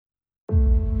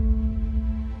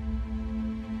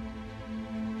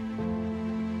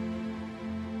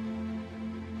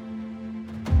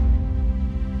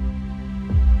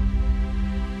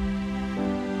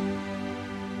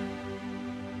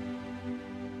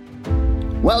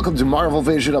Welcome to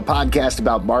MarvelVision, a podcast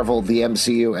about Marvel, the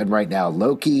MCU, and right now,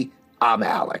 Loki. I'm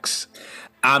Alex.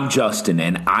 I'm Justin,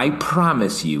 and I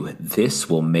promise you, this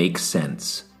will make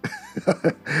sense.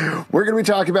 We're going to be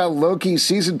talking about Loki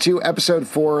Season 2, Episode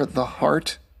 4, The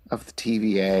Heart of the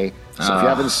TVA. So if you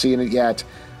haven't seen it yet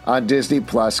on Disney+,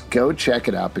 go check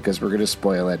it out because we're going to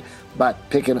spoil it.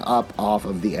 But picking up off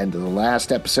of the end of the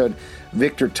last episode,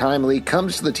 Victor Timely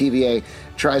comes to the TVA,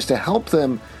 tries to help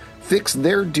them fix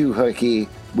their doohickey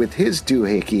with his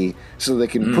doohickey so they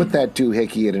can put that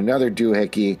doohickey in another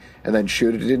doohickey and then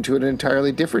shoot it into an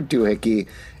entirely different doohickey.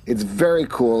 It's very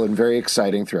cool and very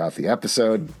exciting throughout the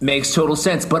episode. Makes total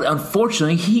sense, but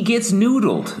unfortunately, he gets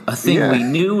noodled. A thing we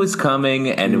knew was coming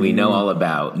and we know all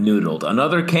about. Noodled.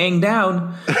 Another Kang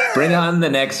down. Bring on the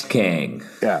next Kang.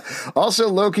 Yeah. Also,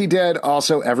 Loki dead.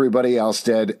 Also, everybody else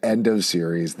dead. End of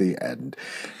series. The end.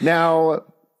 Now,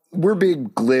 we're being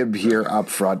glib here up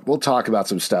front. We'll talk about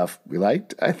some stuff we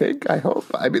liked, I think, I hope.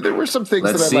 I mean, there were some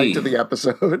things that I liked in the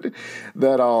episode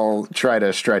that I'll try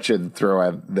to stretch and throw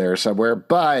out there somewhere.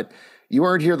 But you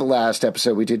weren't here the last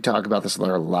episode. We did talk about this in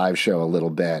our live show a little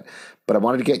bit. But I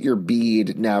wanted to get your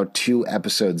bead now 2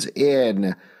 episodes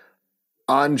in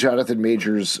on Jonathan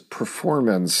Majors'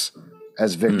 performance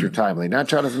as Victor Timely. Not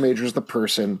Jonathan Majors, the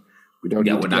person. We're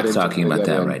not talking about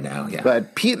that right now. Yeah.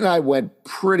 But Pete and I went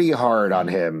pretty hard on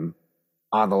him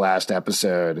on the last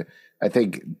episode. I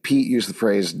think Pete used the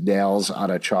phrase nails on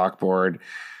a chalkboard.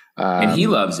 And he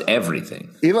loves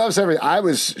everything. He loves everything. I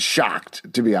was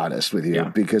shocked, to be honest with you,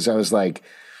 because I was like,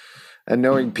 and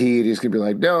knowing Pete, he's going to be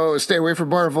like, no, stay away from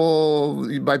Marvel,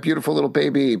 my beautiful little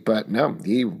baby. But no,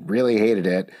 he really hated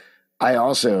it. I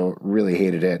also really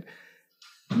hated it.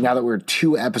 Now that we're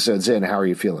 2 episodes in, how are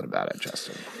you feeling about it,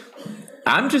 Justin?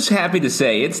 I'm just happy to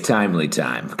say it's timely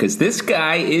time because this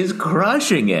guy is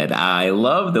crushing it. I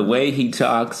love the way he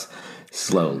talks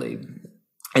slowly.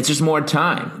 It's just more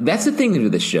time. That's the thing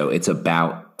with this show. It's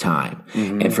about time.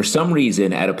 And for some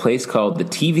reason, at a place called the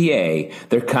TVA,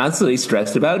 they're constantly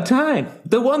stressed about time.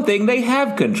 The one thing they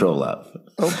have control of.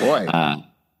 Oh, boy.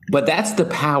 But that's the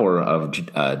power of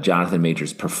Jonathan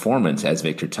Majors' performance as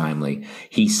Victor Timely.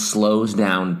 He slows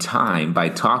down time by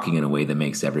talking in a way that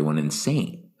makes everyone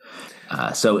insane.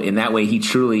 So in that way, he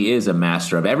truly is a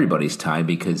master of everybody's time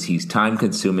because he's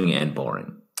time-consuming and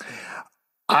boring.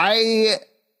 I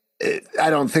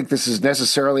don't think this is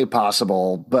necessarily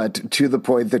possible, but to the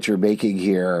point that you're making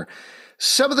here,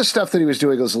 some of the stuff that he was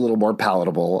doing was a little more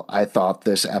palatable, I thought,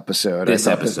 this episode.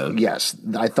 Yes.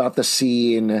 I thought the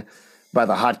scene by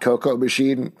the hot cocoa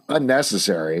machine,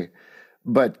 unnecessary,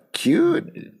 but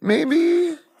cute,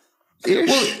 maybe-ish.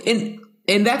 Well,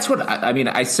 and that's what, I mean,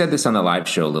 I said this on the live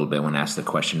show a little bit when asked the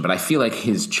question, but I feel like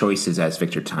his choices as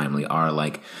Victor Timely are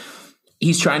like,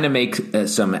 he's trying to make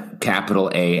some capital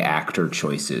A actor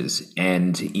choices.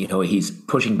 And, you know, he's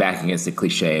pushing back against the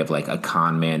cliche of like a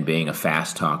con man being a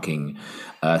fast talking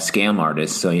scam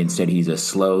artist. So instead he's a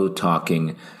slow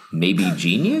talking, maybe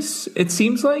genius, it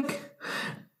seems like.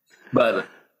 But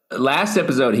last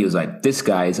episode, he was like, this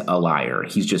guy's a liar.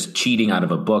 He's just cheating out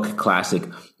of a book, classic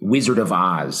Wizard of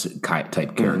Oz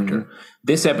type character.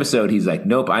 This episode, he's like,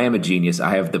 nope, I am a genius.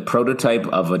 I have the prototype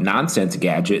of a nonsense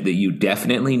gadget that you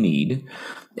definitely need,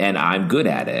 and I'm good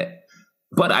at it.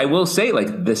 But I will say,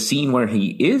 like, the scene where he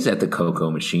is at the cocoa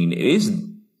machine is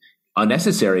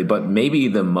unnecessary, but maybe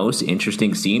the most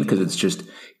interesting scene because it's just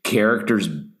characters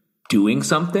doing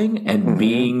something and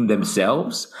being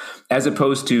themselves, as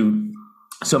opposed to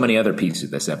so many other pieces of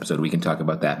this episode. We can talk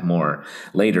about that more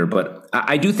later. But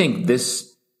I do think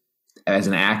this, as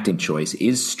an acting choice,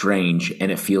 is strange.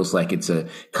 And it feels like it's a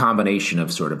combination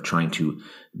of sort of trying to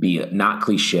be not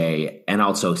cliche. And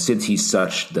also, since he's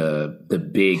such the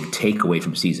big takeaway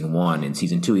from season 1, in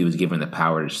season 2, he was given the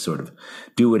power to sort of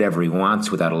do whatever he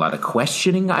wants without a lot of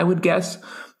questioning, I would guess.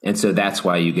 And so that's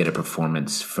why you get a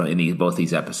performance in both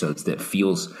these episodes that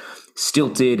feels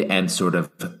stilted and sort of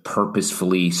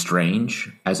purposefully strange,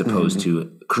 as opposed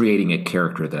to creating a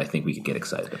character that I think we could get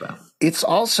excited about. It's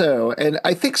also, and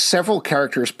I think several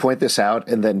characters point this out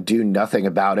and then do nothing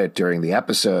about it during the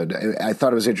episode. I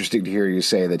thought it was interesting to hear you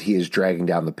say that he is dragging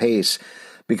down the pace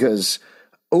because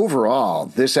overall,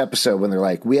 this episode, when they're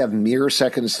like, we have mere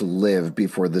seconds to live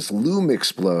before this loom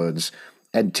explodes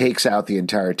and takes out the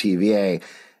entire TVA,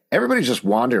 everybody just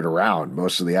wandered around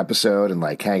most of the episode and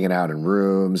like hanging out in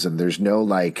rooms, and there's no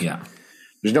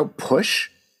there's no push,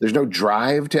 there's no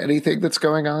drive to anything that's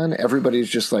going on. Everybody's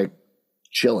just like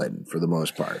chilling for the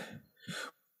most part.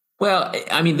 Well,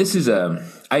 I mean, this is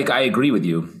I agree with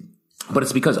you. But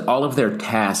it's because all of their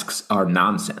tasks are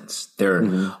nonsense.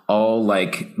 They're all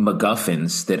like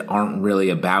MacGuffins that aren't really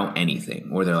about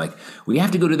anything. Or they're like, we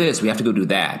have to go do this, we have to go do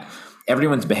that.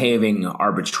 Everyone's behaving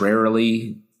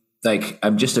arbitrarily. Like,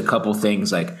 just a couple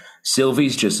things. Like,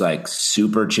 Sylvie's just like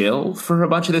super chill for a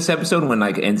bunch of this episode. When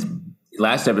like ends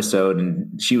last episode,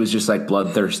 and she was just like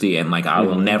bloodthirsty and like, I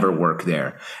will never work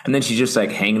there. And then she's just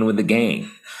like hanging with the gang.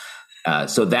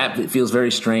 So that feels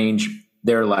very strange.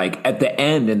 They're like, at the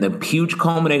end, in the huge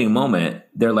culminating moment,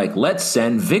 they're like, let's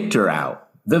send Victor out,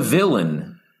 the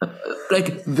villain.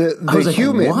 Like the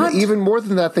human, what? Even more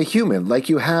than that, the human. Like,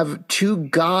 you have two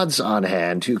gods on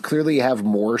hand who clearly have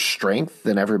more strength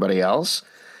than everybody else.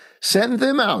 Send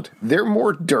them out. They're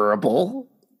more durable.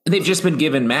 They've just been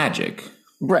given magic.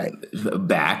 Right.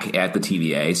 Back at the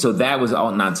TVA. So that was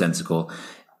all nonsensical.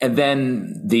 And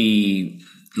then the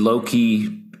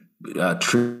Loki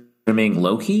trimming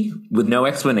Loki with no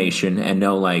explanation and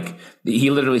no, like, he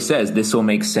literally says, this will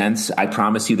make sense. I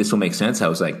promise you this will make sense. I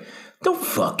was like, don't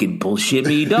fucking bullshit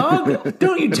me, dog.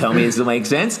 Don't you tell me this will make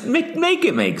sense. Make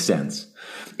it make sense.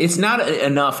 It's not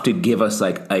enough to give us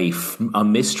like a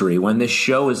mystery when this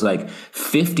show is like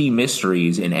 50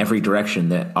 mysteries in every direction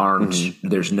that aren't,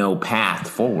 there's no path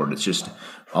forward. It's just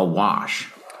a wash.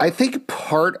 I think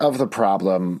part of the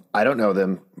problem, I don't know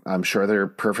them, I'm sure they're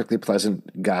perfectly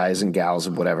pleasant guys and gals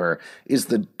and whatever, is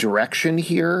the direction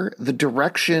here. The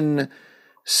direction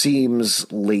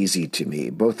seems lazy to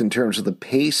me, both in terms of the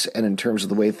pace and in terms of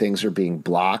the way things are being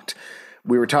blocked.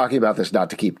 We were talking about this, not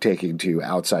to keep taking to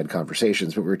outside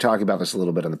conversations, but we were talking about this a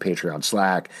little bit on the Patreon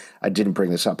Slack. I didn't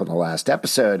bring this up in the last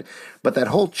episode, but that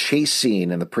whole chase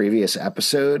scene in the previous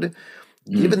episode,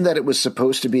 given that it was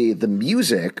supposed to be the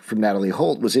music from Natalie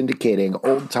Holt was indicating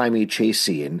old-timey chase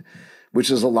scene,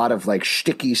 which is a lot of like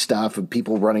shticky stuff of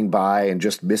people running by and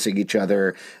just missing each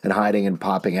other and hiding and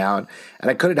popping out. And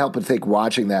I couldn't help but think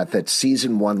watching that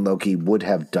season 1 Loki would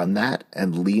have done that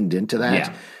and leaned into that.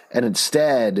 Yeah. And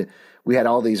instead, we had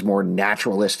all these more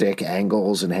naturalistic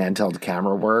angles and handheld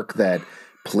camera work that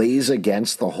plays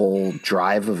against the whole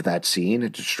drive of that scene.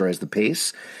 It destroys the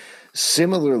pace.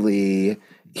 Similarly,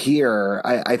 here,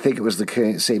 I think it was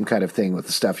the same kind of thing with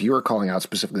the stuff you were calling out,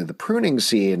 specifically the pruning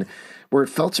scene, where it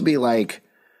felt to be like,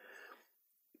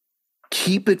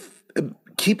 keep it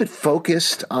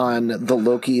focused on the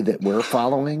Loki that we're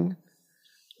following,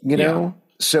 you know?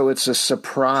 So it's a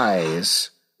surprise.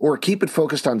 Or keep it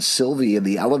focused on Sylvie in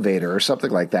the elevator or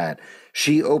something like that.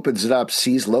 She opens it up,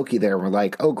 sees Loki there, and we're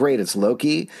like, oh, great, it's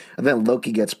Loki. And then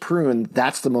Loki gets pruned.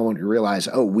 That's the moment you realize,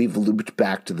 oh, we've looped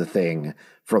back to the thing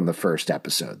from the first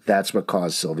episode. That's what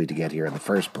caused Sylvie to get here in the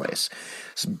first place.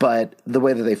 But the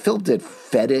way that they filmed it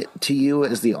fed it to you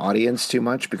as the audience too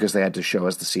much because they had to show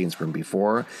us the scenes from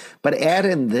before. But add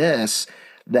in this,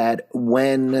 that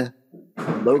when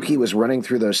Loki was running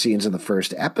through those scenes in the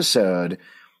first episode,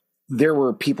 there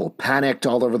were people panicked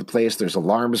all over the place. There's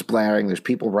alarms blaring. There's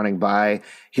people running by.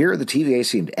 Here, the TVA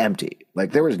seemed empty.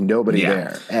 Like, there was nobody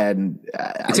there. And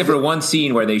except for one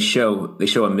scene where they show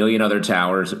a million other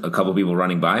towers, a couple people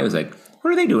running by. I was like,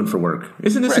 what are they doing for work?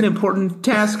 Isn't this an important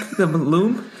task, the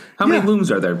loom? How many looms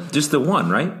are there? Just the one,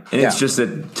 right? And it's just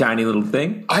a tiny little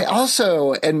thing? I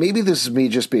also, and maybe this is me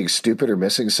just being stupid or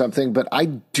missing something, but I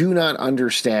do not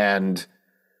understand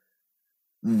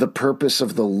the purpose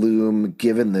of the loom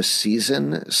given this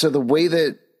season. So the way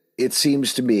that it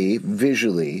seems to me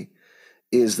visually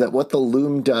is that what the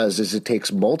loom does is it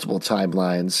takes multiple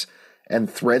timelines and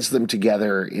threads them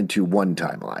together into one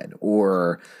timeline,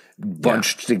 or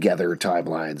bunched together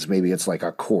timelines. Maybe it's like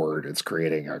a cord. It's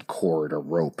creating a cord, a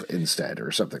rope instead,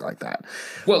 or something like that.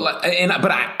 Well,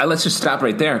 but let's just stop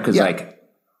right there because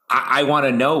I want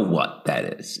to know what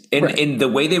that is. And in the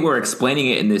way they were explaining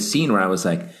it in this scene where I was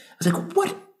like,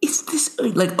 what is this?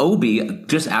 Like, Obi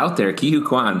just out there, Ki-Hu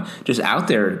Kwan just out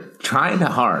there trying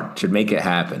hard to make it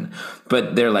happen.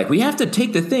 But they're like, we have to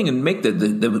take the thing and make the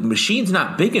machine's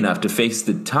not big enough to face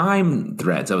the time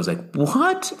threads. I was like,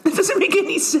 what? That doesn't make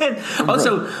any sense.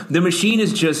 Also, the machine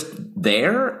is just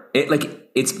there.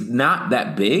 It's not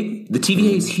that big. The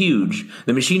TVA is huge.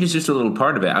 The machine is just a little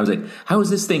part of it. I was like, how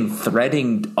is this thing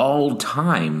threading all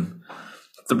time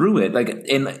through it? Like,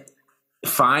 and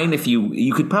fine if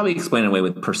you could probably explain it away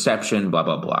with perception, blah,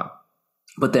 blah, blah.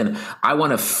 But then I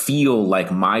want to feel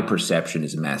like my perception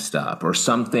is messed up or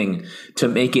something to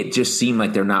make it just seem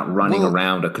like they're not running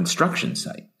around a construction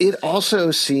site. It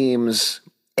also seems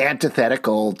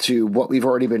antithetical to what we've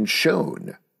already been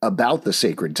shown about the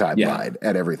sacred timeline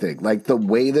and everything. Like, the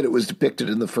way that it was depicted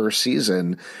in the first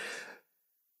season,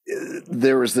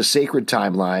 there was the sacred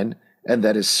timeline, and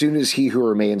that as soon as He Who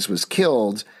Remains was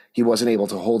killed, he wasn't able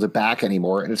to hold it back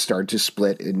anymore, and it started to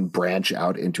split and branch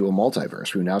out into a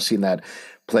multiverse. We've now seen that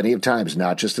plenty of times,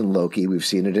 not just in Loki. We've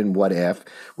seen it in What If.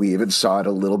 We even saw it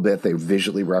a little bit. They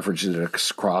visually referenced it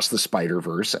across the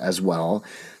Spider-Verse as well.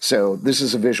 So this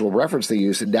is a visual reference they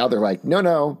used, and now they're like,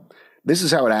 no, this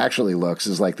is how it actually looks,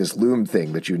 is like this loom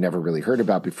thing that you've never really heard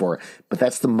about before, but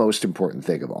that's the most important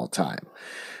thing of all time.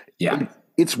 Yeah.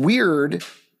 It's weird.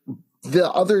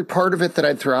 The other part of it that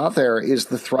I'd throw out there is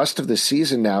the thrust of the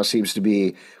season now seems to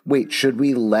be, wait, should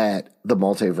we let the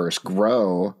multiverse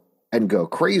grow and go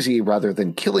crazy rather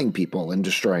than killing people and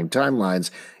destroying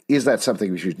timelines? Is that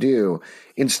something we should do?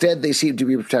 Instead, they seem to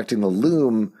be protecting the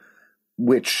loom,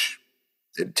 which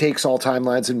takes all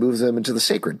timelines and moves them into the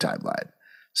sacred timeline.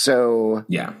 So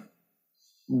yeah,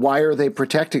 why are they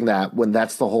protecting that when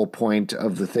that's the whole point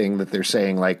of the thing that they're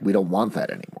saying, like, we don't want that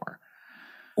anymore?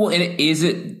 Well, and is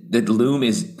it that loom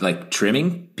is like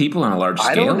trimming people on a large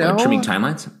scale? I don't know. Or trimming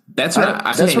timelines? That's what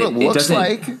that's what it looks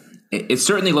like. It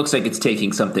certainly looks like it's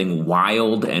taking something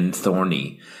wild and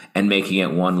thorny and making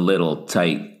it one little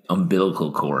tight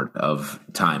umbilical cord of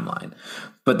timeline.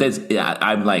 But that's,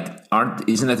 I'm like,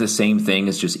 isn't that the same thing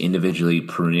as just individually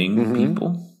pruning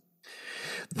people?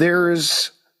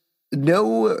 There's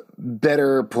no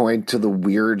better point to the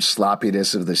weird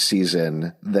sloppiness of the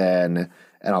season than,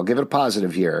 and I'll give it a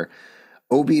positive here,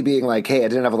 Obi being like, hey, I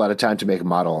didn't have a lot of time to make a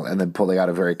model, and then pulling out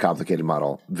a very complicated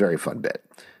model. Very fun bit.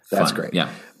 That's great. Yeah.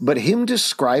 But him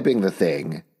describing the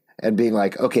thing and being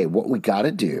like, okay, what we got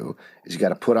to do is you got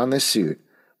to put on this suit,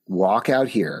 walk out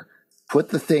here, put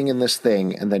the thing in this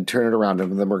thing, and then turn it around,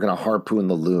 and then we're going to harpoon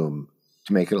the loom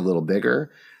to make it a little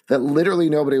bigger. That literally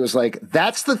nobody was like,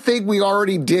 that's the thing we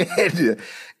already did,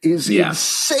 is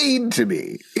insane to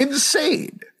me.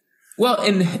 Insane. Well,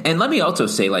 and let me also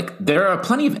say, like, there are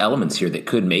plenty of elements here that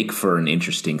could make for an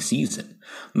interesting season.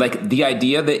 Like, the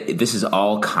idea that this is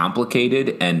all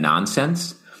complicated and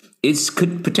nonsense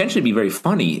could potentially be very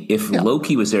funny if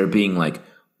Loki was there being like,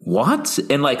 what?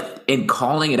 And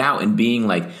calling it out and being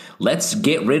like, let's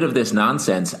get rid of this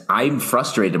nonsense. I'm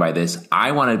frustrated by this.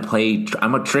 I want to play,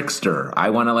 I'm a trickster.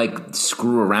 I want to like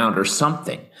screw around or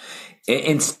something.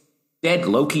 Instead,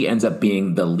 Loki ends up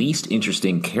being the least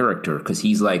interesting character because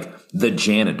he's like the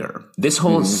janitor. This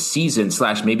whole season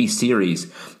 / maybe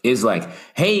series is like,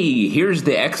 hey, here's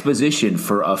the exposition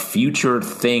for a future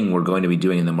thing we're going to be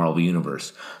doing in the Marvel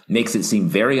Universe. Makes it seem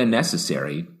very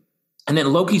unnecessary. And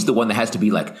then Loki's the one that has to be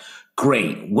like,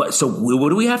 great, what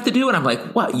do we have to do? And I'm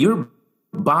like, what? You're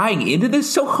buying into this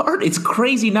so hard? It's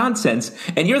crazy nonsense.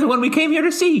 And you're the one we came here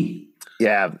to see.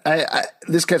 Yeah,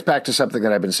 this gets back to something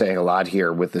that I've been saying a lot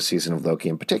here with the season of Loki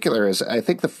in particular, is I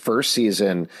think the first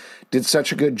season did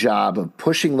such a good job of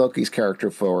pushing Loki's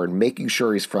character forward, making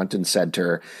sure he's front and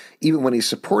center. Even when he's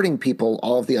supporting people,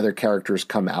 all of the other characters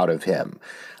come out of him.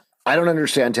 I don't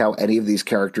understand how any of these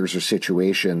characters or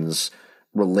situations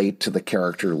relate to the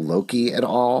character Loki at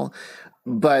all.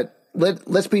 But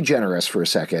let's be generous for a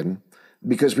second,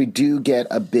 because we do get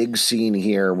a big scene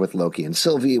here with Loki and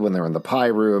Sylvie when they're in the pie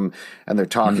room and they're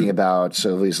talking about,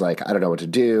 Sylvie's like, I don't know what to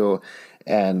do.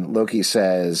 And Loki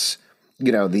says,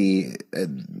 you know,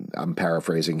 I'm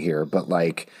paraphrasing here, but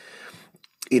like,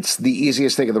 it's the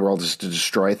easiest thing in the world is to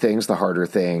destroy things. The harder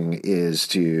thing is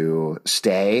to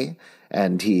stay.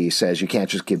 And he says, you can't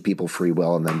just give people free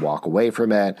will and then walk away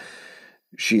from it.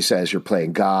 She says, you're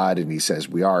playing God. And he says,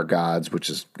 we are gods, which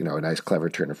is, you know, a nice, clever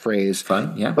turn of phrase.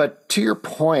 Fun, yeah. But to your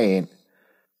point,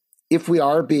 if we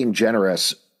are being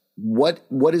generous, what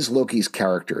is Loki's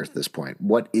character at this point?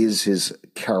 What is his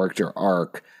character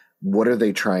arc? What are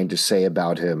they trying to say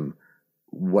about him?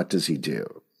 What does he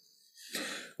do?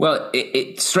 Well,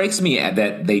 it strikes me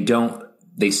that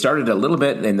they started a little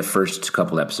bit in the first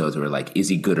couple episodes where like, is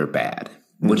he good or bad?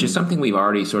 Which is something we've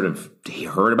already sort of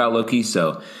heard about Loki.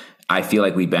 So I feel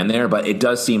like we've been there, but it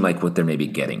does seem like what they're maybe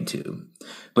getting to.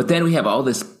 But then we have all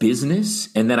this business.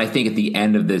 And then I think at the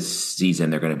end of this season,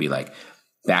 they're going to be like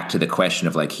back to the question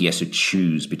of like, he has to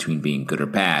choose between being good or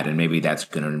bad. And maybe that's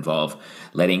going to involve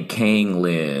letting Kang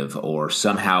live or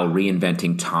somehow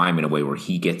reinventing time in a way where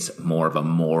he gets more of a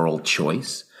moral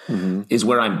choice. Is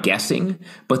where I'm guessing,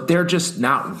 but they're just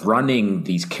not running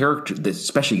these characters,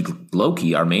 especially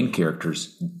Loki, our main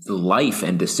character's life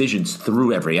and decisions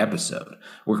through every episode.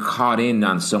 We're caught in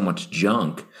on so much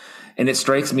junk. And it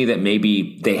strikes me that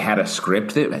maybe they had a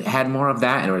script that had more of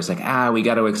that. And it was like, we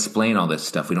got to explain all this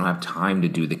stuff. We don't have time to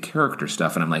do the character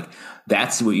stuff. And I'm like,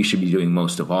 that's what you should be doing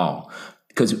most of all.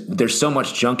 Because there's so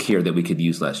much junk here that we could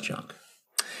use less junk.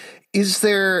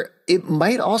 It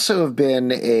might also have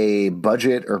been a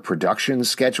budget or production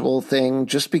schedule thing,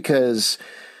 just because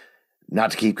not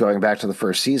to keep going back to the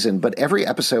first season, but every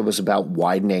episode was about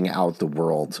widening out the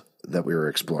world that we were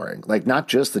exploring. Like, not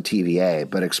just the TVA,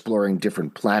 but exploring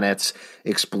different planets,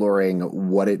 exploring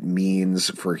what it means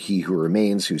for He Who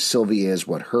Remains, who Sylvie is,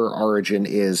 what her origin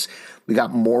is. We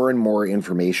got more and more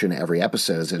information every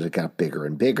episode as it got bigger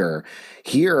and bigger.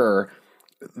 Here,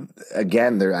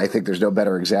 again, I think there's no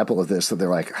better example of this, that they're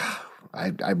like,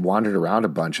 I wandered around a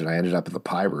bunch and I ended up in the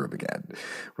pie room again,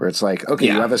 where it's like, okay,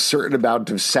 you have a certain amount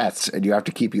of sets and you have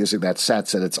to keep using that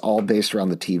sets, and it's all based around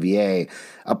the TVA,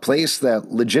 a place that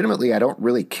legitimately I don't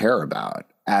really care about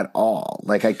at all.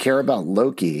 Like, I care about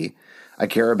Loki. I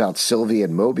care about Sylvie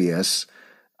and Mobius.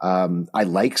 I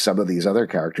like some of these other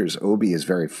characters. Obi is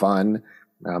very fun.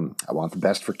 I want the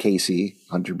best for Casey,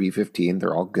 Hunter B-15.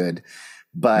 They're all good.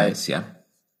 But nice, yeah.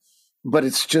 But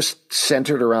it's just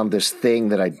centered around this thing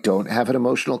that I don't have an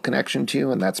emotional connection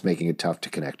to, and that's making it tough to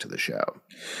connect to the show.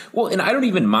 Well, and I don't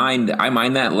even mind. I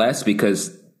mind that less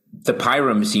because the pie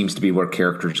room seems to be where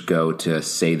characters go to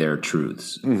say their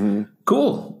truths. Mm-hmm.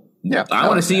 Cool. Yeah, I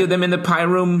want to see them in the pie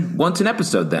room once an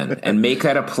episode then, and make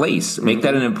that a place, make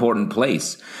that an important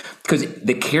place, because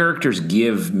the characters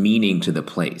give meaning to the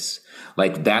place.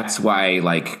 Like, that's why,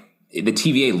 like, the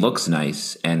TVA looks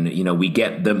nice, and we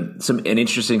get some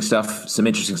interesting stuff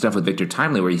with Victor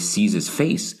Timely where he sees his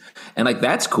face, and like,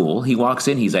 that's cool. He walks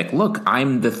in, he's like, "Look,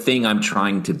 I'm the thing I'm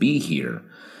trying to be here."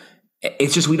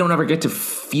 It's just we don't ever get to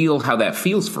feel how that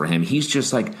feels for him. He's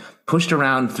just like pushed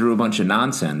around through a bunch of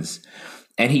nonsense,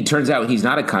 and he turns out he's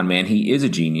not a con man. He is a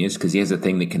genius because he has a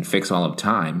thing that can fix all of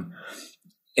time.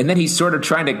 And then he's sort of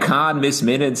trying to con Miss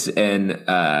Minutes and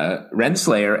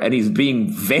Renslayer, and he's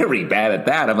being very bad at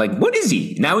that. I'm like, what is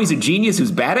he? Now he's a genius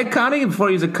who's bad at conning, and before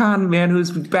he was a con man who's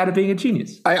bad at being a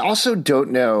genius. I also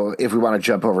don't know if we want to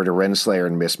jump over to Renslayer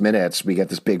and Miss Minutes. We get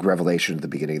this big revelation at the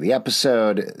beginning of the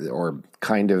episode, or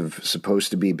kind of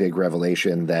supposed to be big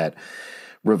revelation, that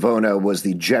Ravonna was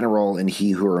the general in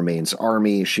He Who Remains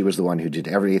army. She was the one who did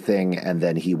everything, and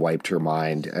then he wiped her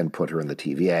mind and put her in the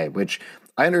TVA, which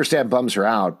I understand bums her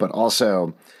out, but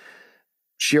also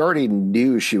she already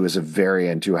knew she was a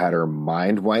variant who had her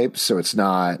mind wiped. So it's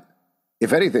not,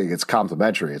 if anything, it's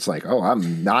complimentary. It's like, oh,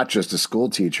 I'm not just a school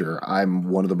teacher. I'm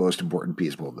one of the most important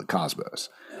people in the cosmos.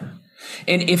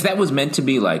 And if that was meant to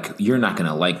be like, you're not going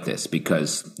to like this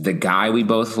because the guy we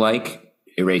both like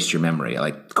erased your memory,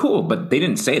 like, cool, but they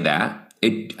didn't say that.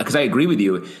 Because I agree with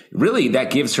you, really, that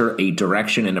gives her a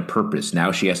direction and a purpose.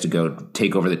 Now she has to go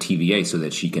take over the TVA so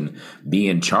that she can be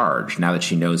in charge, now that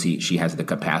she knows she has the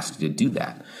capacity to do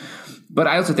that. But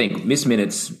I also think Miss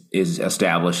Minutes is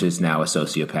established as now a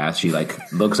sociopath. She like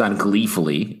looks on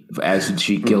gleefully as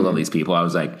she killed all these people. I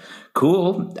was like,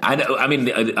 cool. I know. I mean,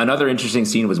 another interesting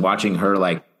scene was watching her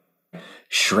like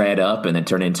shred up and then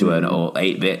turn into an old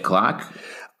 8-bit clock.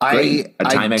 I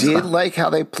did like how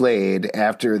they played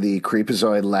after the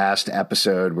Creepazoid last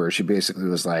episode, where she basically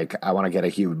was like, I want to get a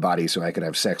human body so I could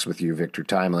have sex with you, Victor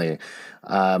Timely.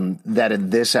 That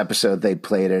in this episode, they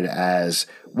played it as,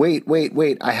 wait,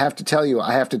 I have to tell you.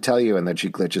 And then she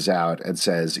glitches out and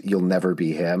says, you'll never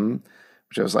be him.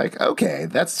 Which I was like, okay,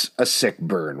 that's a sick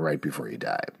burn right before you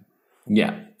die.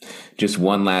 Yeah. Just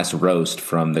one last roast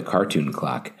from the cartoon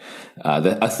clock.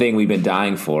 A thing we've been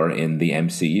dying for in the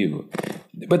MCU.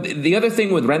 But the other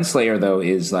thing with Renslayer, though,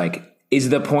 is like, is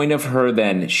the point of her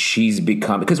then she's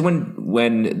become, because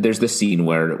when there's the scene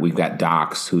where we've got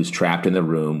Dox who's trapped in the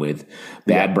room with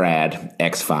Bad Brad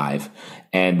X5,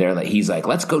 and they're like, he's like,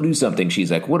 let's go do something.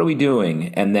 She's like, what are we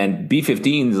doing? And then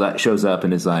B-15 shows up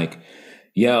and is like,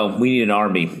 yo, we need an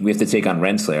army. We have to take on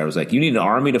Renslayer. I was like, you need an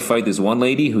army to fight this one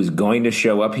lady who's going to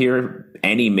show up here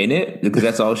any minute because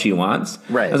that's all she wants?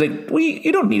 Right. I was like,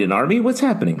 you don't need an army. What's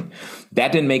happening?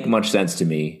 That didn't make much sense to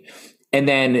me. And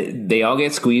then they all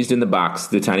get squeezed in the box,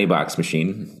 the tiny box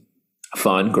machine.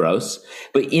 Fun, gross.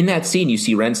 But in that scene, you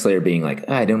see Renslayer being like,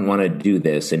 I didn't want to do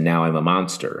this, and now I'm a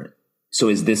monster. So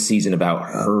is this season about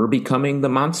her becoming the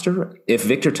monster? If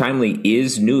Victor Timely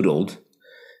is noodled,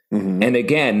 and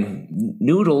again,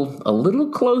 noodle a little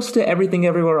close to Everything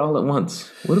Everywhere All at Once.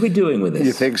 What are we doing with this?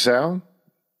 You think so?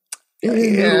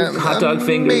 Yeah, hot dog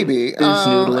finger. Maybe.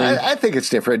 Noodling. I think it's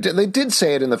different. They did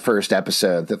say it in the first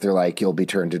episode that they're like, you'll be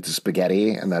turned into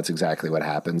spaghetti, and that's exactly what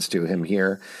happens to him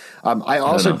here. I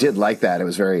also did like that. It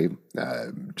was very,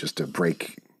 just to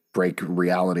break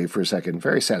reality for a second,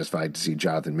 very satisfied to see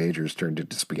Jonathan Majors turned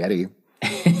into spaghetti.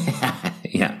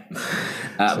 Yeah.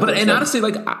 Honestly,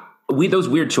 like, those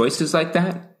weird choices like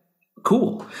that,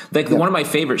 cool. Like one of my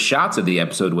favorite shots of the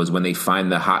episode was when they find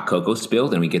the hot cocoa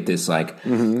spilled, and we get this like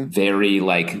very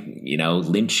like,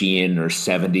 Lynchian or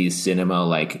 70s cinema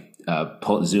like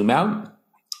zoom out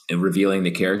and revealing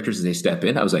the characters as they step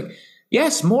in. I was like,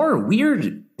 Yes, more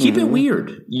weird. Keep it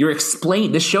weird.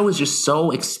 This show is just so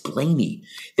explainy.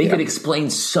 They could explain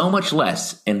so much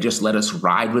less and just let us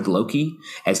ride with Loki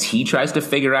as he tries to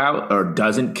figure out or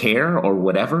doesn't care or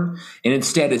whatever. And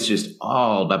instead, it's just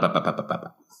all blah, blah, blah, blah, blah,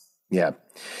 blah. Yeah.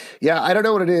 Yeah, I don't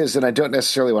know what it is, and I don't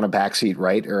necessarily want a backseat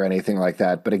right or anything like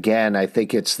that. But again, I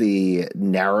think it's the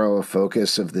narrow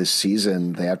focus of this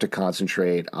season. They have to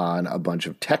concentrate on a bunch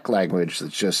of tech language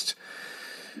that's just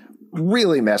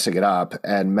really messing it up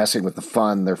and messing with the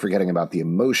fun. They're forgetting about the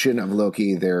emotion of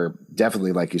Loki. They're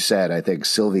definitely, like you said, I think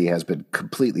Sylvie has been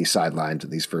completely sidelined in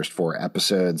these first 4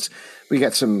 episodes. We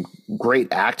got some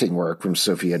great acting work from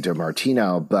Sofia Di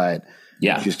Martino, but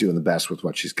she's doing the best with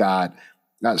what she's got.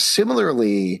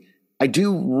 Similarly, I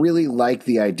do really like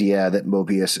the idea that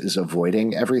Mobius is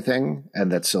avoiding everything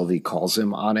and that Sylvie calls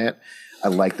him on it. I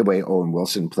like the way Owen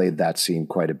Wilson played that scene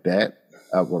quite a bit.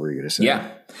 What were you going to say? Yeah,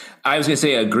 I was going to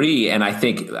say agree, and I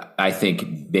think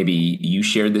maybe you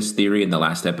shared this theory in the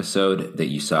last episode that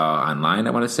you saw online. I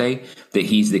want to say that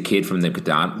he's the kid from the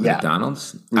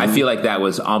McDonald's. Mm-hmm. I feel like that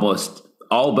was almost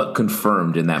all but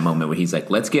confirmed in that moment where he's like,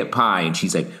 "Let's get pie," and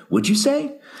she's like, "Would you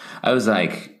say?" I was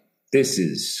like,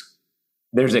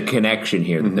 there's a connection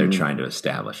here that they're trying to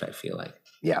establish. I feel like,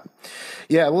 yeah,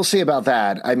 we'll see about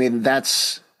that. I mean,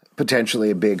 that's potentially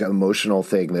a big emotional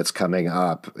thing that's coming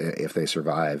up if they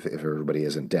survive, if everybody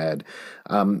isn't dead.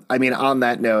 I mean, on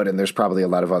that note, and there's probably a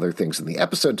lot of other things in the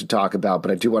episode to talk about,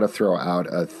 but I do want to throw out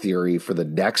a theory for the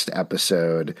next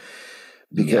episode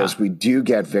because we do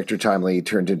get Victor Timely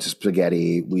turned into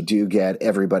spaghetti. We do get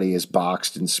everybody is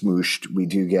boxed and smooshed. We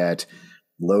do get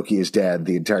Loki is dead.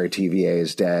 The entire TVA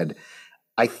is dead.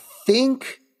 I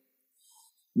think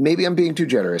maybe I'm being too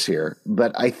generous here,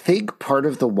 but I think part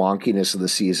of the wonkiness of the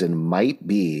season might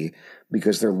be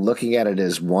because they're looking at it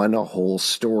as one whole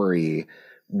story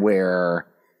where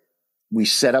we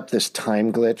set up this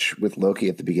time glitch with Loki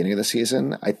at the beginning of the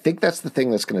season. I think that's the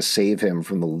thing that's going to save him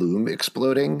from the loom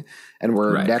exploding. And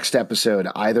we're next episode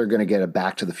either going to get a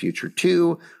Back to the Future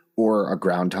 2 or a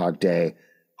Groundhog Day.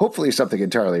 Hopefully something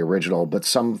entirely original, but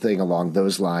something along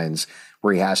those lines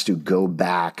where he has to go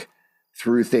back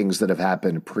through things that have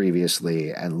happened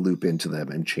previously and loop into them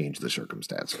and change the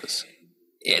circumstances.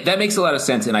 Yeah, that makes a lot of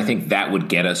sense. And I think that would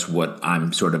get us what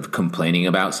I'm sort of complaining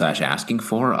about / asking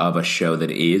for of a show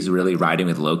that is really riding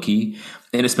with Loki.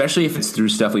 And especially if it's through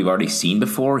stuff we've already seen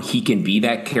before, he can be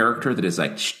that character that is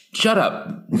like, shut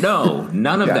up. No,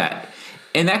 none of that.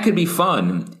 And that could be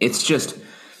fun. It's just,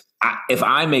 if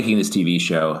I'm making this TV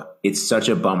show, it's such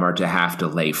a bummer to have to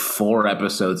lay 4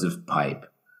 episodes of pipe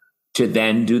to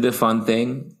then do the fun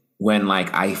thing when,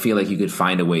 like, I feel like you could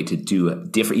find a way to do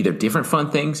either different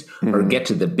fun things or get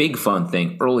to the big fun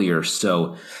thing earlier.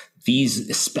 So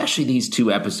especially these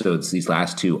 2 episodes, these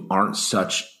last 2 aren't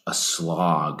such a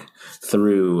slog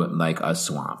through like a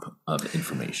swamp of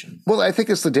information. Well, I think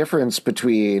it's the difference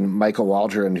between Michael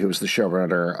Waldron, who was the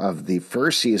showrunner of the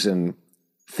first season,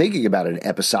 thinking about it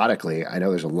episodically. I know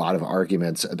there's a lot of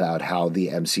arguments about how the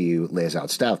MCU lays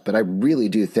out stuff, but I really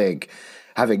do think,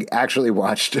 having actually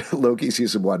watched Loki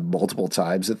season 1 multiple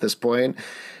times at this point,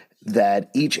 that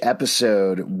each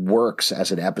episode works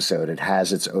as an episode. It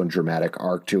has its own dramatic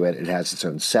arc to it. It has its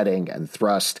own setting and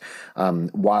thrust,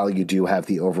 while you do have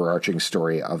the overarching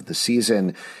story of the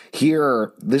season.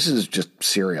 Here, this is just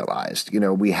serialized. You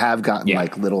know, we have gotten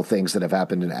like little things that have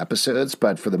happened in episodes,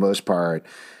 but for the most part,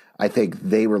 I think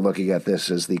they were looking at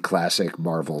this as the classic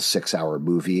Marvel 6-hour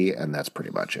movie, and that's pretty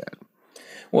much it.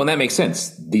 Well, and that makes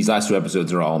sense. These last 2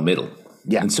 episodes are all middle.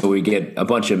 Yeah. And so we get a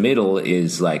bunch of middle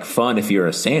is like fun if you're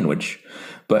a sandwich,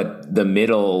 but the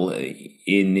middle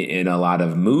in a lot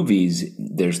of movies,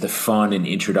 there's the fun and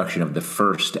introduction of the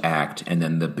first act and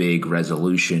then the big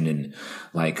resolution and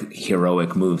like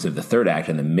heroic moves of the third act.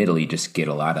 In the middle, you just get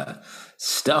a lot of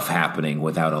stuff happening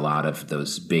without a lot of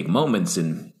those big moments.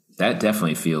 And that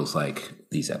definitely feels like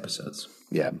these episodes.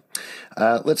 Yeah.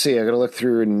 Let's see. I'm going to look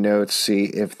through notes, see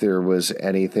if there was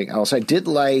anything else. I did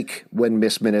like when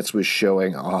Miss Minutes was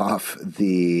showing off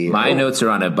the... My notes are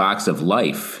on a box of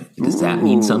Life. Does that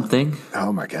mean something?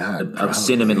 Oh, my God. Of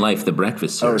Cinnamon Life, the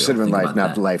breakfast cereal. Oh, Cinnamon Life,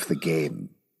 not Life, the game.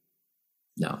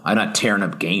 No, I'm not tearing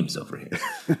up games over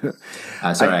here.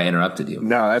 Sorry, I interrupted you.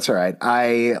 No, that's all right.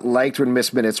 I liked when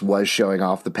Miss Minutes was showing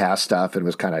off the past stuff and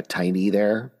was kind of tiny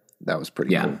there. That was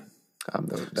pretty cool.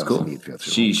 That was cool.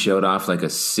 She showed off like a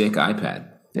sick iPad.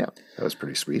 Yeah, that was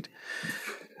pretty sweet.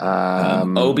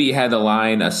 Obi had the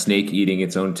line, "A snake eating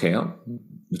its own tail,"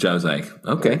 which I was like,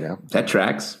 okay, that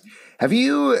tracks. Have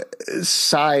you,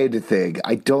 side thing,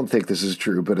 I don't think this is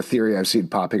true, but a theory I've seen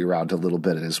popping around a little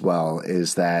bit as well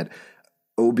is that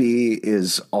Obi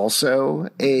is also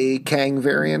a Kang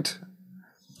variant.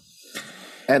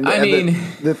 And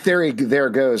the theory there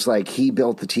goes, like, he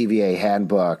built the TVA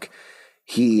handbook.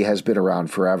 He has been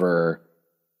around forever.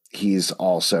 He's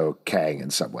also Kang in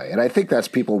some way. And I think that's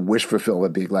people wish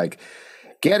fulfillment, being like,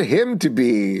 get him to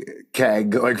be Kang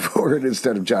going forward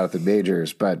instead of Jonathan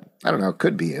Majors. But I don't know,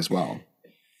 could be as well.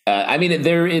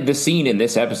 The scene in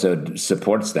this episode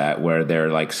supports that, where they're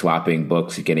like swapping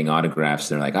books, getting autographs.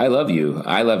 They're like, I love you.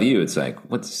 I love you. It's like,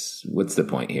 what's the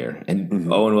point here?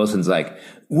 And Owen Wilson's like,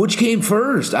 which came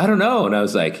first? I don't know. And I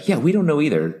was like, yeah, we don't know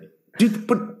either.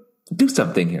 Do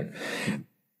something here.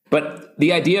 But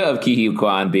the idea of Ke Huy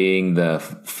Quan being the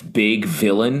big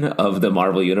villain of the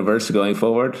Marvel Universe going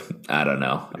forward, I don't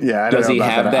know. Yeah, Does he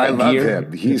have that? I love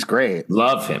him. He's great.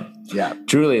 Love him. Yeah.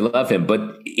 Truly love him.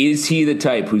 But is he the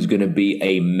type who's going to be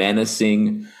a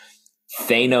menacing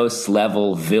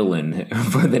Thanos-level villain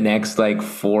for the next,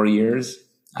 4 years?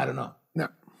 I don't know. No.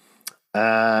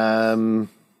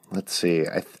 Let's see.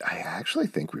 I actually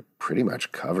think we pretty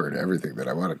much covered everything that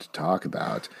I wanted to talk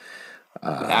about.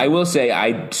 I will say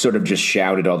I sort of just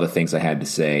shouted all the things I had to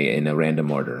say in a random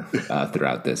order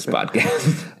throughout this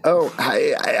podcast.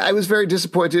 I was very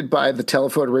disappointed by the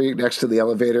telephone ringing next to the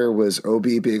elevator was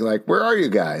Obi being like, where are you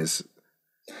guys?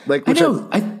 Like, I know.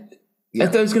 I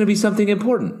thought it was going to be something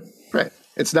important. Right.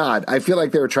 It's not. I feel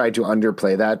like they were trying to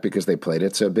underplay that because they played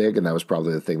it so big, and that was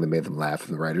probably the thing that made them laugh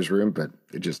in the writer's room, but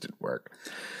it just didn't work.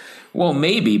 Well,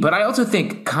 maybe, but I also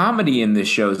think comedy in this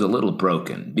show is a little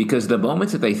broken because the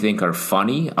moments that they think are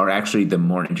funny are actually the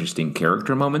more interesting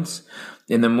character moments.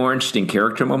 And the more interesting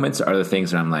character moments are the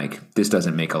things that I'm like, this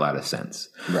doesn't make a lot of sense.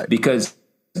 Right. Because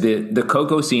the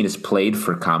Coco scene is played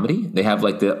for comedy. They have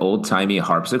the old-timey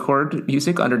harpsichord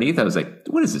music underneath. I was like,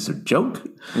 what is this, a joke?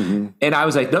 Mm-hmm. And I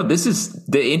was like, no, this is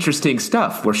the interesting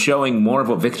stuff. We're showing more of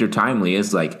what Victor Timely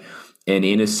is, like an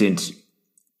innocent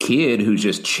kid who's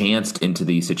just chanced into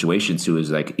these situations, who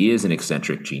is an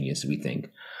eccentric genius, we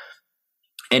think.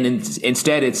 And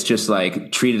instead it's just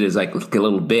treated as a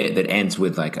little bit that ends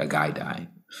with a guy dying.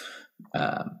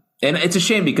 And it's a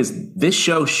shame because this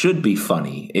show should be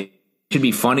funny. It should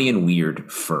be funny and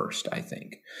weird first, I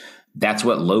think. That's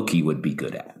what Loki would be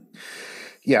good at.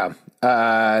 Yeah.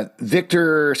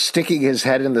 Victor sticking his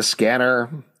head in the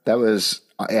scanner, that was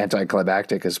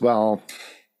anticlimactic as well.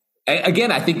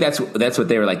 Again, I think that's what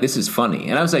they were like, this is funny.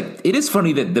 And I was like, it is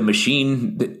funny that the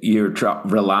machine that you're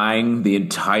the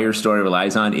entire story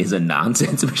relies on is a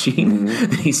nonsense machine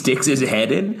that he sticks his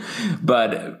head in.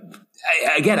 But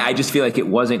I just feel like it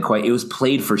wasn't quite, it was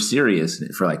played for serious,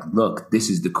 for look, this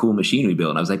is the cool machine we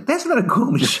built. And I was like, that's not a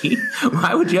cool machine.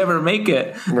 Why would you ever make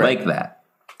it like that?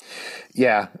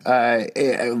 Yeah,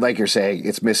 like you're saying,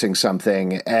 it's missing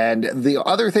something. And the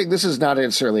other thing, this is not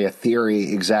necessarily a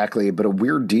theory exactly, but a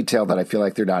weird detail that I feel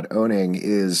like they're not owning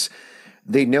is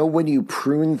they know when you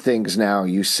prune things now,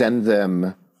 you send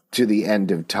them to the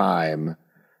end of time.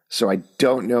 So I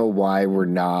don't know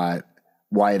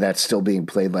why that's still being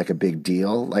played like a big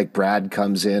deal. Like Brad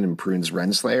comes in and prunes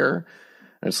Renslayer.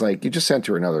 And it's like, you just sent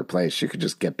her another place. You could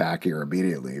just get back here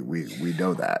immediately. We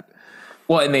know that.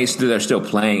 Well, and they're still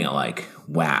playing it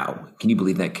wow, can you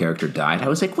believe that character died? I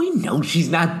was like, we know she's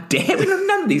not dead.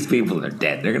 None of these people are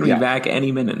dead. They're going to be back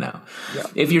any minute now. Yeah.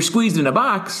 If you're squeezed in a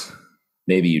box,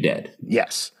 maybe you're dead.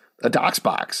 Yes, a dox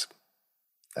box.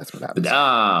 That's what happens.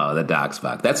 Oh, the dox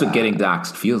box. That's what getting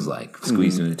doxed feels like,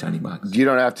 squeezed in a tiny box. You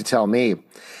don't have to tell me.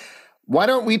 Why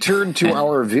don't we turn to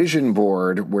our vision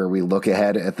board where we look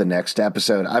ahead at the next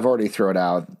episode? I've already thrown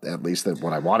out, at least that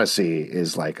what I want to see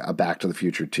is a Back to the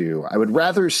Future 2. I would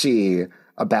rather see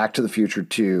a Back to the Future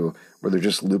 2 where they're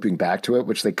just looping back to it,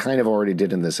 which they kind of already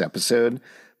did in this episode,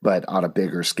 but on a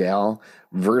bigger scale,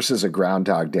 versus a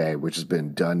Groundhog Day, which has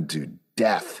been done to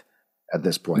death at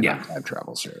this point in time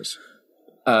travel shows.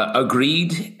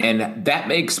 Agreed. And that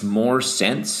makes more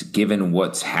sense given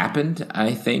what's happened,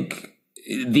 I think.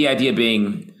 The idea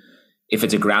being, if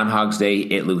it's a Groundhog's Day,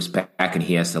 it loops back and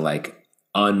he has to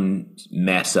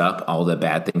unmess up all the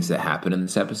bad things that happen in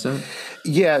this episode.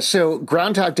 Yeah, so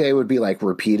Groundhog Day would be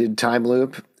repeated time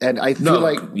loop. And I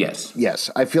feel yes,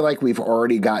 I feel like we've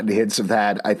already gotten hints of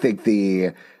that. I think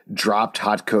the dropped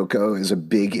hot cocoa is a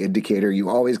big indicator. You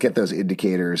always get those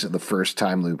indicators in the first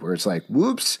time loop where it's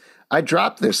whoops, I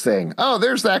dropped this thing. Oh,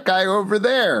 there's that guy over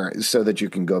there, so that you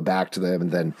can go back to them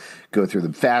and then go through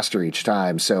them faster each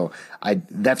time. So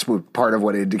that's part of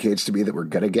what indicates to me that we're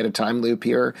going to get a time loop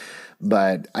here.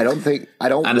 But I don't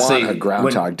want a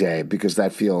Groundhog Day because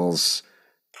that feels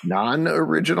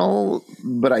non-original,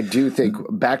 but I do think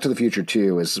Back to the Future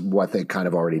 2 is what they kind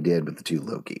of already did with the two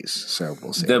Lokis. So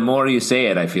we'll see. The more you say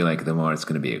it, I feel like the more it's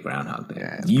going to be a Groundhog Day.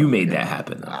 Yeah, you made that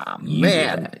happen.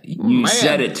 You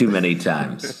said it too many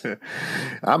times.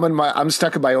 I'm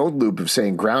stuck in my old loop of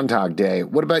saying Groundhog Day.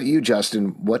 What about you, Justin?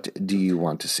 What do you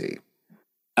want to see?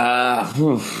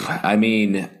 I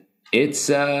mean, it's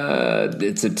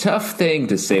a tough thing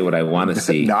to say what I want to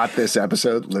see. Not this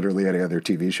episode, literally any other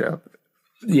TV show.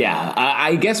 Yeah,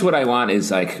 I guess what I want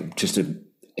is like just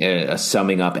a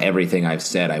summing up everything I've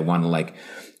said. I want to like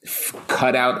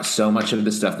cut out so much of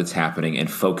the stuff that's happening and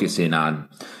focus in on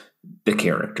the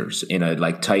characters in a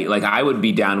like tight, like I would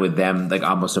be down with them, like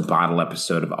almost a bottle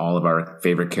episode of all of our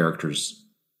favorite characters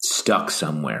stuck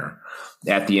somewhere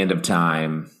at the end of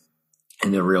time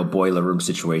in the real boiler room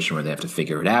situation where they have to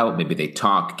figure it out. Maybe they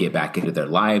talk, get back into their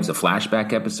lives, a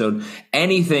flashback episode,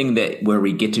 anything that where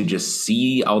we get to just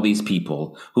see all these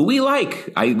people who we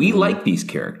like. We like these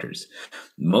characters.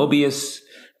 Mobius,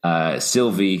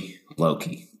 Sylvie,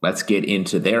 Loki. Let's get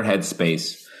into their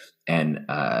headspace and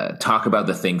talk about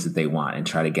the things that they want and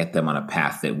try to get them on a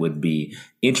path that would be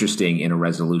interesting in a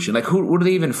resolution. Like who are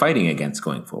they even fighting against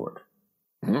going forward?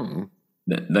 Mm-hmm.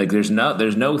 Like there's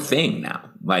no thing now.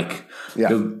 Like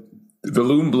the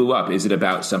loom blew up. Is it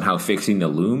about somehow fixing the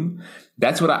loom?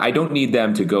 That's what I don't need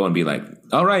them to go and be like,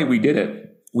 all right, we did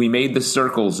it. We made the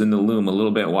circles in the loom a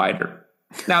little bit wider.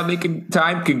 Now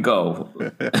time can go.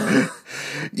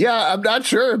 Yeah, I'm not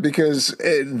sure because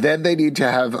then they need to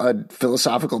have a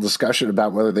philosophical discussion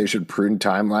about whether they should prune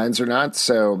timelines or not.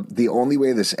 So the only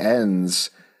way this ends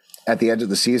at the end of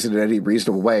the season in any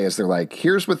reasonable way is they're like,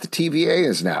 here's what the TVA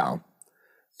is now.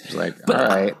 It's like, all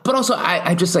right. But also,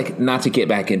 I just like, not to get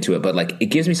back into it, but like, it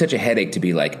gives me such a headache to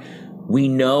be like, we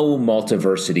know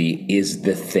multiversity is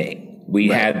the thing. We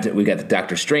got the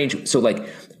Doctor Strange. So like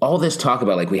all this talk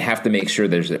about like, we have to make sure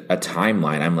there's a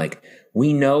timeline. I'm like,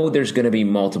 we know there's going to be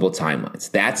multiple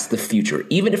timelines. That's the future.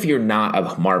 Even if you're not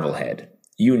a Marvel head,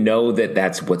 you know that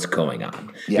that's what's going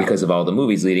on because of all the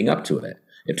movies leading up to it,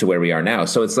 to where we are now.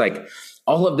 So it's like,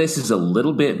 all of this is a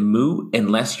little bit moot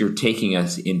unless you're taking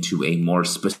us into a more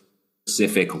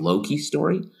specific Loki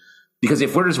story. Because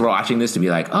if we're just watching this to be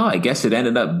like, oh, I guess it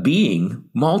ended up being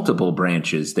multiple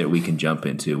branches that we can jump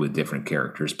into with different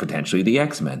characters, potentially the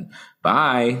X-Men.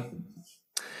 Bye.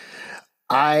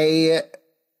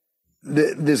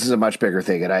 This is a much bigger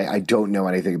thing, and I don't know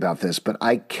anything about this, but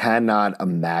I cannot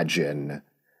imagine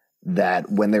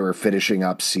that when they were finishing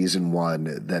up season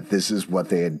 1, that this is what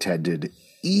they intended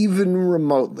even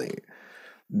remotely,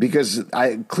 because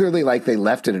I clearly like they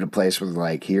left it in a place where they're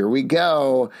like, here we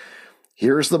go.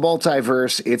 Here's the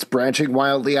multiverse. It's branching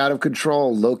wildly out of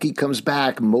control. Loki comes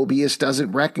back. Mobius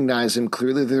doesn't recognize him.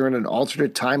 Clearly they're in an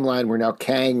alternate timeline where now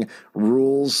Kang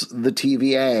rules the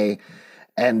TVA.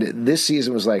 And this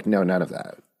season was like, no, none of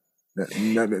that.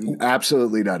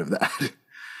 Absolutely none of that.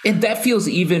 And that feels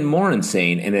even more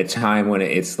insane in a time when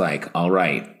it's like, all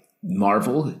right,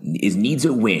 Marvel needs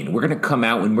a win. We're going to come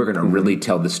out and we're going to really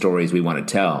tell the stories we want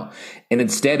to tell. And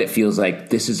instead it feels like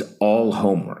this is all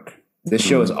homework. This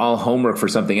show is all homework for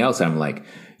something else. I'm like,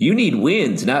 you need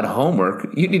wins, not homework.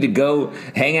 You need to go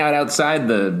hang out outside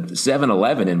the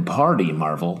 7-Eleven and party,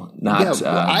 Marvel. Not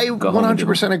I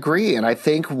 100% agree. And I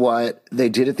think what they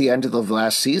did at the end of the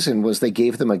last season was they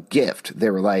gave them a gift. They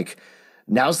were like,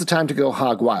 now's the time to go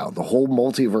hog wild. The whole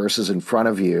multiverse is in front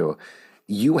of you.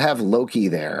 You have Loki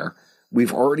there.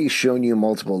 We've already shown you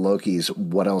multiple Lokis.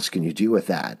 What else can you do with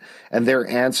that? And their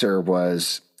answer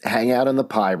was hang out in the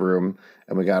pie room,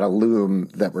 and we got a loom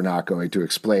that we're not going to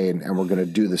explain, and we're going to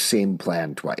do the same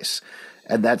plan twice.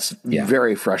 And that's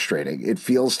very frustrating. It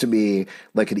feels to me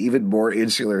like an even more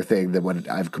insular thing than what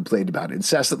I've complained about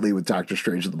incessantly with Doctor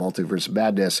Strange and the Multiverse of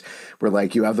Madness, where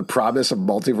like you have the promise of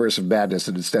Multiverse of Madness,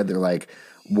 and instead they're like,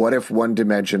 what if one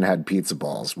dimension had pizza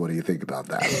balls? What do you think about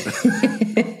that?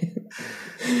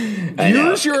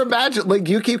 Use your imagine. Like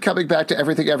you keep coming back to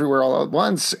Everything Everywhere All at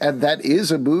Once, and that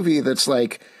is a movie that's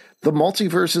like the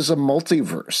multiverse is a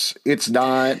multiverse. It's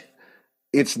not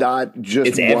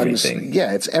just everything.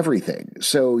 Yeah, it's everything.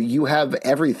 So you have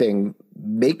everything.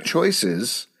 Make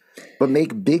choices, but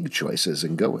make big choices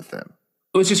and go with them.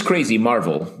 It was just crazy.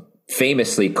 Marvel,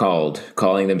 famously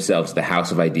calling themselves the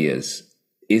House of Ideas,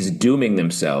 is dooming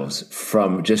themselves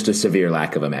from just a severe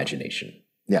lack of imagination.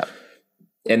 Yeah.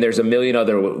 And there's a million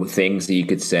other things that you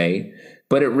could say,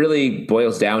 but it really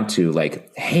boils down to like,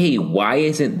 hey, why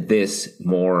isn't this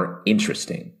more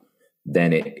interesting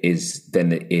than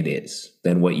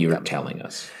what you're telling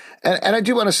us? And I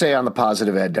do want to say on the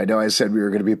positive end, I know I said we were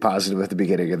going to be positive at the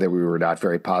beginning and then we were not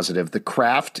very positive. The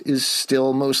craft is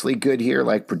still mostly good here.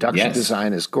 Like production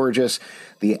design is gorgeous.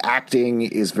 The acting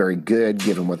is very good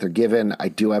given what they're given. I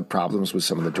do have problems with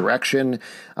some of the direction,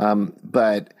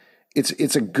 but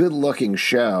it's a good looking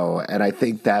show. And I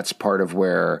think that's part of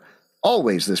where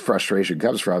always this frustration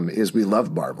comes from is we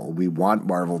love Marvel. We want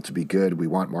Marvel to be good. We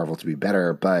want Marvel to be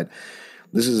better, but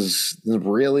this is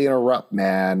really a rut,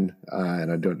 man, and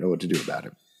I don't know what to do about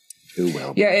it. Who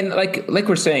will? Yeah, and like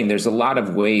we're saying, there's a lot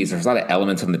of ways, there's a lot of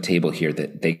elements on the table here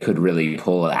that they could really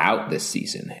pull out this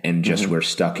season, and just we're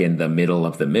stuck in the middle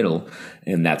of the middle,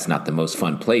 and that's not the most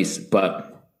fun place.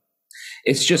 But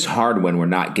it's just hard when we're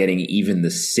not getting even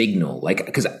the signal, like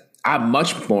because I'm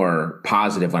much more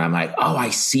positive when I'm like, oh,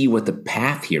 I see what the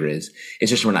path here is. It's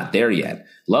just we're not there yet.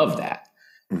 Love that.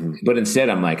 But instead,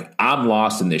 I'm like, I'm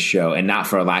lost in this show, and not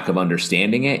for a lack of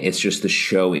understanding it. It's just the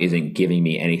show isn't giving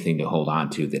me anything to hold on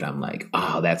to that I'm like,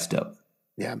 oh, that's dope.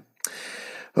 Yeah.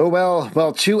 Oh,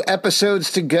 well, 2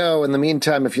 episodes to go. In the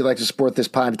meantime, if you'd like to support this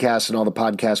podcast and all the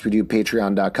podcasts we do,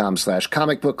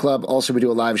 patreon.com/Comic Book Club. Also, we do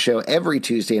a live show every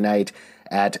Tuesday night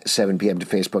at 7 p.m. to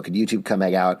Facebook and YouTube. Come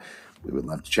hang out. We would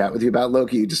love to chat with you about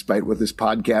Loki, despite what this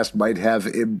podcast might have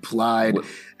implied.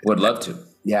 Would love to.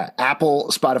 Yeah, Apple,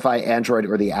 Spotify, Android,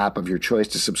 or the app of your choice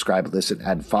to subscribe, listen,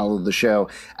 and follow the show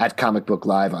at Comic Book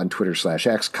Live on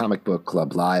Twitter/X, Comic Book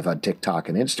Club Live on TikTok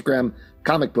and Instagram,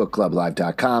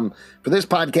 comicbookclublive.com. For this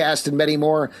podcast and many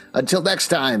more, until next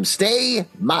time, stay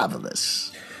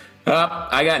marvelous.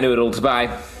 I got noodles.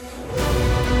 Bye.